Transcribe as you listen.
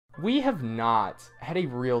We have not had a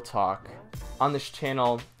real talk on this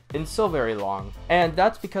channel in so very long, and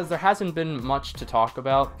that's because there hasn't been much to talk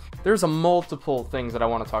about. There's a multiple things that I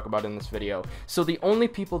want to talk about in this video, so the only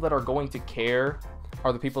people that are going to care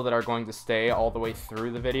are the people that are going to stay all the way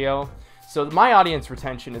through the video. So my audience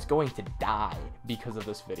retention is going to die because of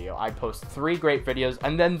this video. I post 3 great videos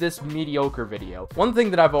and then this mediocre video. One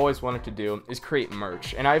thing that I've always wanted to do is create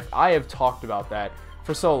merch, and I have talked about that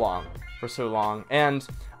for so long, and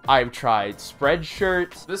I've tried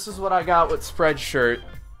Spreadshirt. This is what I got with Spreadshirt.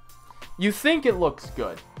 You think it looks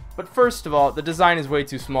good, but first of all, the design is way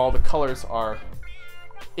too small. The colors are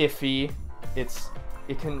iffy.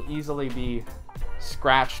 It can easily be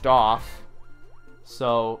scratched off,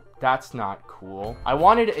 so that's not cool. I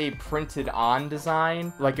wanted a printed on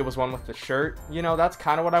design, like it was one with the shirt. You know, that's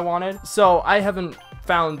kind of what I wanted. So I haven't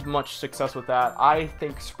found much success with that. I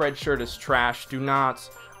think Spreadshirt is trash.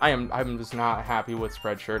 I'm just not happy with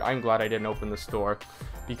Spreadshirt. I'm glad I didn't open the store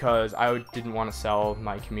because I didn't want to sell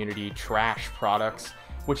my community trash products,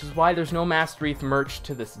 which is why there's no MasterEth merch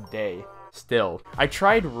to this day. Still, I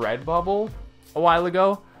tried Redbubble a while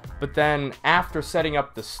ago, but then after setting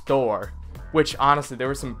up the store, which honestly there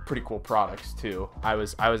were some pretty cool products too, I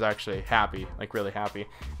was actually happy, like really happy.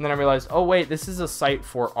 And then I realized, oh wait, this is a site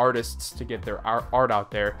for artists to get their art out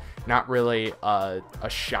there, not really a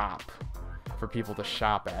shop for people to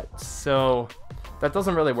shop at. So that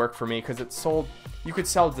doesn't really work for me because it's sold, you could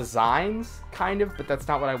sell designs kind of, but that's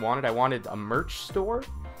not what I wanted. I wanted a merch store.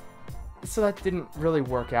 So that didn't really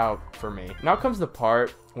work out for me. Now comes the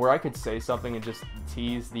part where I could say something and just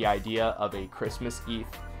tease the idea of a Christmas ETH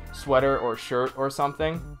sweater or shirt or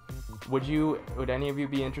something. Would any of you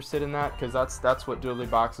be interested in that? Because that's what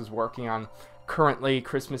Doodlybox is working on currently,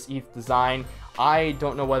 Christmas ETH design. I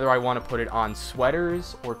don't know whether I want to put it on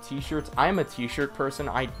sweaters or t-shirts. I am a t-shirt person.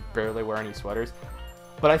 I barely wear any sweaters,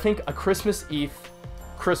 but I think a Christmas ETH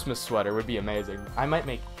Christmas sweater would be amazing. I might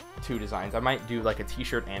make 2 designs. I might do like a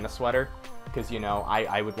t-shirt and a sweater because, you know,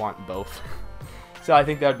 I would want both. So I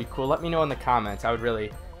think that would be cool. Let me know in the comments. I would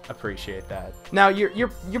really appreciate that. Now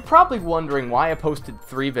you're probably wondering why I posted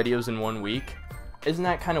 3 videos in 1 week. Isn't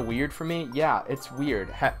that kind of weird for me? Yeah, it's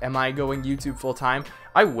weird. Am I going YouTube full time?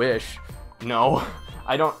 I wish. No,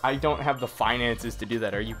 I don't have the finances to do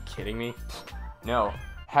that. Are you kidding me? No.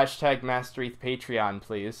 Hashtag MasterEth Patreon,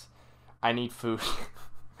 please. I need food.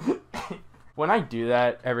 When I do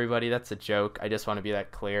that, everybody, that's a joke. I just want to be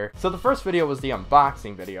that clear. So the first video was the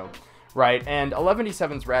unboxing video, right? And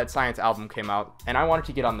 11D7's Rad Science album came out, and I wanted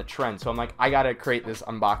to get on the trend. So I'm like, I gotta create this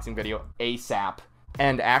unboxing video ASAP.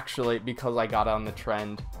 And actually, because I got on the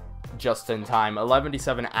trend just in time,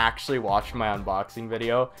 11D7 actually watched my unboxing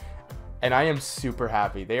video, and I am super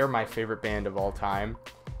happy. They are my favorite band of all time,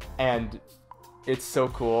 and it's so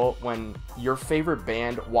cool when your favorite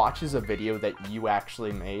band watches a video that you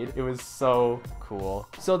actually made. It was so cool.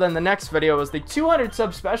 So then the next video was the 200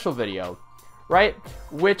 sub special video, right?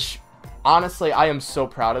 Which, honestly, I am so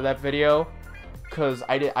proud of that video because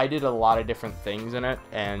I did a lot of different things in it,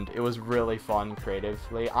 and it was really fun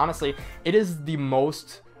creatively. Honestly, it is the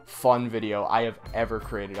most fun video I have ever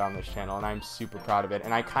created on this channel, and I'm super proud of it.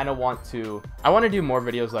 And I kind of want to do more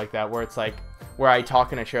videos like that where it's like where I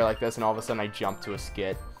talk in a chair like this and all of a sudden I jump to a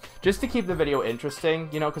skit, just to keep the video interesting,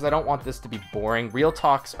 you know, because I don't want this to be boring. Real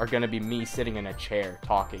talks are going to be me sitting in a chair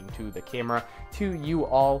talking to the camera, to you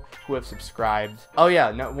all who have subscribed. Oh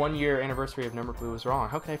yeah, no, 1 year anniversary of Number Blue was wrong.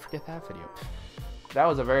 How could I forget that video? That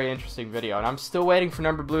was a very interesting video, and I'm still waiting for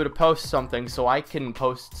Number Blue to post something so I can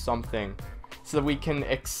post something so that we can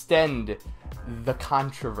extend the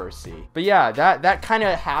controversy. But yeah, that kind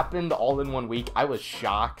of happened all in 1 week. I was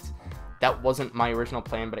shocked. That wasn't my original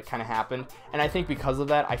plan, but it kind of happened. And I think because of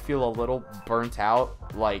that, I feel a little burnt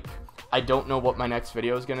out. Like, I don't know what my next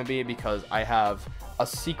video is going to be because I have a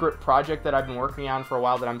secret project that I've been working on for a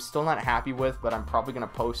while that I'm still not happy with, but I'm probably going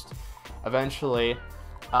to post eventually.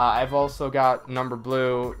 I've also got Number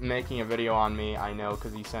Blue making a video on me, I know,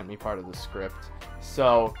 because he sent me part of the script.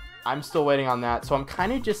 So I'm still waiting on that. So I'm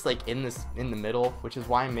kind of just like in the middle, which is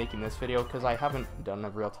why I'm making this video, because I haven't done a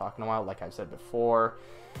real talk in a while, like I've said before.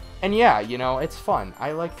 And yeah, you know, it's fun.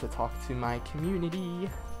 I like to talk to my community.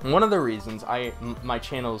 One of the reasons my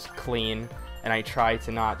channel's clean and I try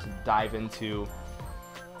to not dive into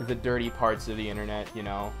the dirty parts of the internet, you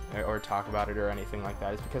know, or talk about it or anything like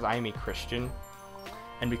that, is because I am a Christian.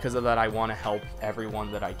 And because of that, I want to help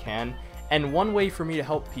everyone that I can. And one way for me to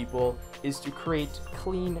help people is to create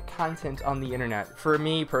clean content on the internet. For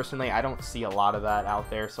me personally, I don't see a lot of that out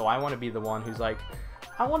there, so I want to be the one who's like,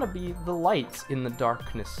 I want to be the light in the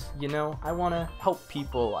darkness, you know? I want to help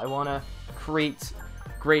people. I want to create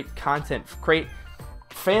great content, create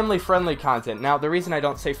family-friendly content. Now, the reason I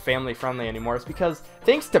don't say family-friendly anymore is because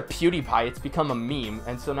thanks to PewDiePie, it's become a meme,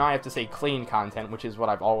 and so now I have to say clean content, which is what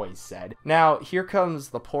I've always said. Now, here comes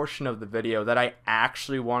the portion of the video that I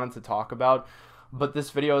actually wanted to talk about, but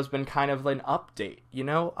this video has been kind of an update. You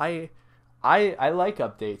know, I like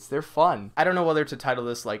updates. They're fun. I don't know whether to title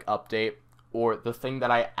this like update or the thing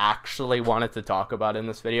that I actually wanted to talk about in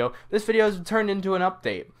this video. This video has turned into an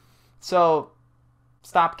update. So,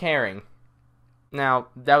 stop caring. Now,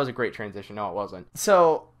 that was a great transition. No, it wasn't.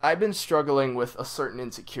 So, I've been struggling with a certain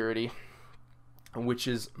insecurity, which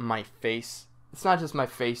is my face. It's not just my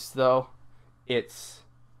face, though. It's...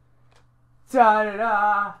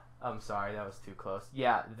 Da-da-da! I'm sorry, that was too close.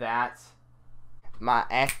 Yeah, that's my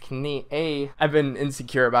acne. I've been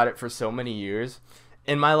insecure about it for so many years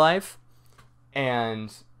in my life,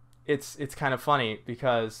 and it's kind of funny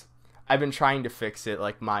because I've been trying to fix it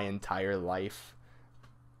like my entire life.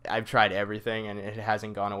 I've tried everything and it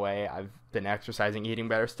hasn't gone away. I've been exercising, eating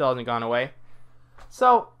better, still hasn't gone away.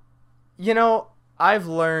 So, you know, I've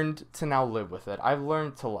learned to now live with it. I've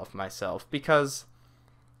learned to love myself because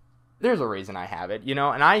there's a reason I have it, you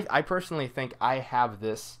know, and I personally think I have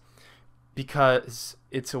this because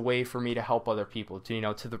it's a way for me to help other people, to, you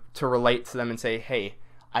know, to relate to them and say, hey,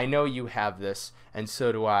 I know you have this and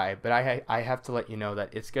so do I, but I have to let you know that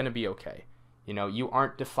it's going to be okay. You know, you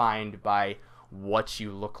aren't defined by what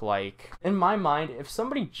you look like. In my mind, if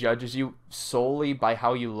somebody judges you solely by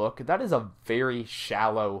how you look, that is a very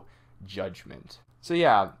shallow judgment. So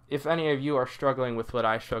yeah, if any of you are struggling with what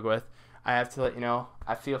I struggle with, I have to let you know,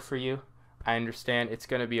 I feel for you. I understand. It's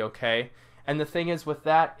going to be okay. And the thing is with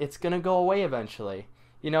that, it's going to go away eventually.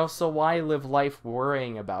 You know, so why live life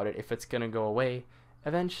worrying about it if it's going to go away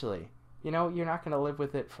eventually? You know, you're not going to live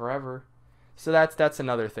with it forever. So that's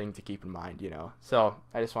another thing to keep in mind, you know. So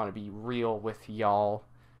I just want to be real with y'all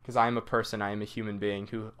because I am a person, I am a human being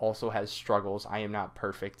who also has struggles. I am not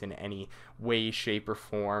perfect in any way, shape, or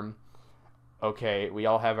form. Okay, we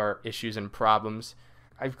all have our issues and problems.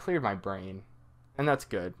 I've cleared my brain, and that's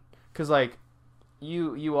good. Because, like,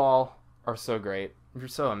 you all are so great. You're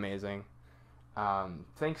so amazing.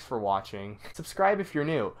 Thanks for watching. Subscribe if you're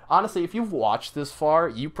new. Honestly, if you've watched this far,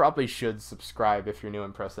 you probably should subscribe if you're new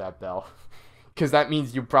and press that bell. Because that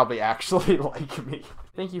means you probably actually like me.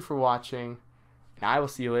 Thank you for watching, and I will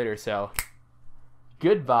see you later, so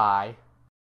goodbye.